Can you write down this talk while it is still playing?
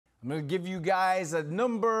I'm going to give you guys a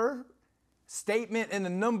number, statement and a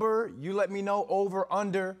number. You let me know over,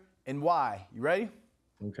 under, and why. You ready?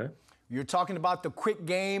 Okay. You're talking about the quick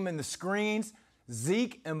game and the screens.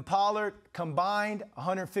 Zeke and Pollard combined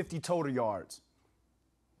 150 total yards.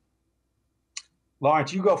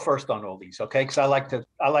 Lawrence, you go first on all these, okay? Because I like to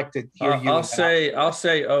hear you. I'll say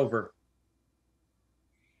over.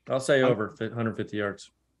 I'll say over 150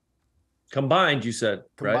 yards. Combined, you said,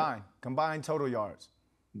 right? Combined total yards.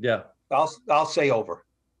 Yeah. I'll say over.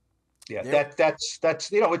 Yeah, yep. That's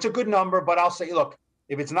it's a good number, but I'll say, look,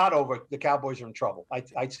 if it's not over, the Cowboys are in trouble.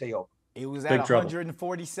 I'd say over. It was at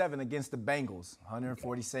 147 against the Bengals.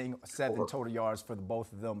 147 total yards for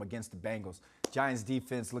both of them against the Bengals. Giants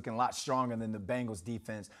defense looking a lot stronger than the Bengals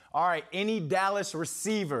defense. All right, any Dallas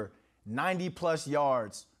receiver 90-plus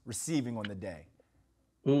yards receiving on the day?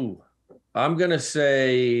 Ooh, I'm going to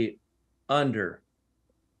say under.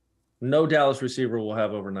 No Dallas receiver will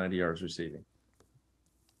have over 90 yards receiving.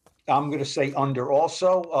 I'm going to say under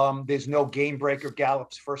also. There's no game breaker.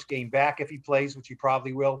 Gallup's first game back if he plays, which he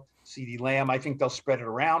probably will. CeeDee Lamb, I think they'll spread it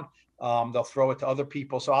around. They'll throw it to other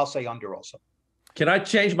people. So I'll say under also. Can I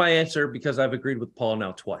change my answer because I've agreed with Paul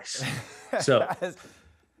now twice? So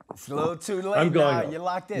it's a little too late. I'm going. Now. You're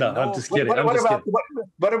locked in. No, I'm just kidding. What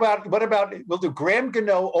about? We'll do Graham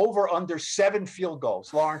Gano over under 7 field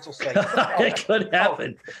goals. Lawrence will say it could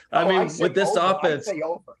happen. I mean, with this offense,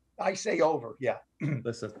 I say over. Yeah.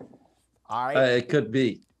 Listen. All right. It could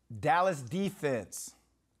be. Dallas defense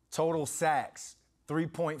total sacks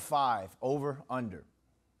 3.5 over under.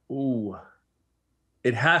 Ooh,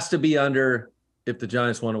 it has to be under if the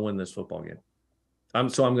Giants want to win this football game. I'm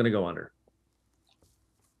going to go under.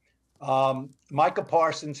 Micah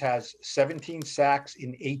Parsons has 17 sacks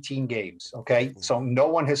in 18 games. Okay, so no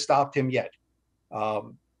one has stopped him yet.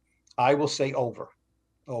 I will say over.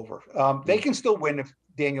 They can still win if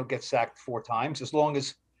Daniel gets sacked 4 times, as long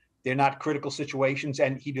as they're not critical situations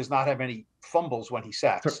and he does not have any fumbles when he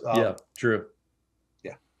sacks. Yeah, true.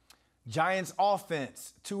 Yeah. Giants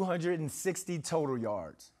offense 260 total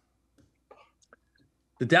yards.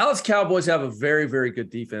 The Dallas Cowboys have a very, very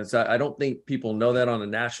good defense. I don't think people know that on a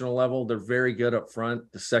national level. They're very good up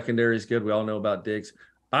front. The secondary is good. We all know about Diggs.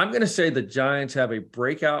 I'm going to say the Giants have a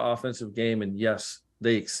breakout offensive game, and yes,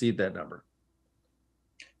 they exceed that number.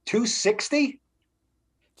 260?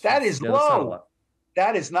 That is low.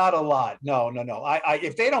 That is not a lot. No.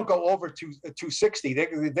 If they don't go over 260,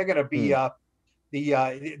 they're going to be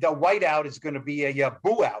the whiteout is going to be a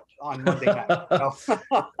boo out on Monday night.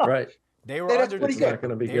 Right. They were under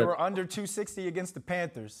 260 against the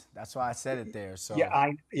Panthers. That's why I said it there. So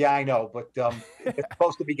yeah, I know, but it's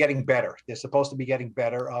supposed to be getting better. They're supposed to be getting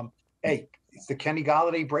better. Hey, it's the Kenny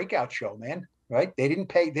Golladay breakout show, man. Right? They're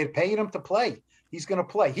paying him to play. He's going to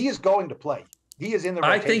play. He is going to play. He is in the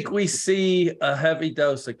rotation. I think we see a heavy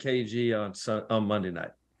dose of KG on Monday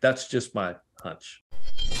night. That's just my hunch.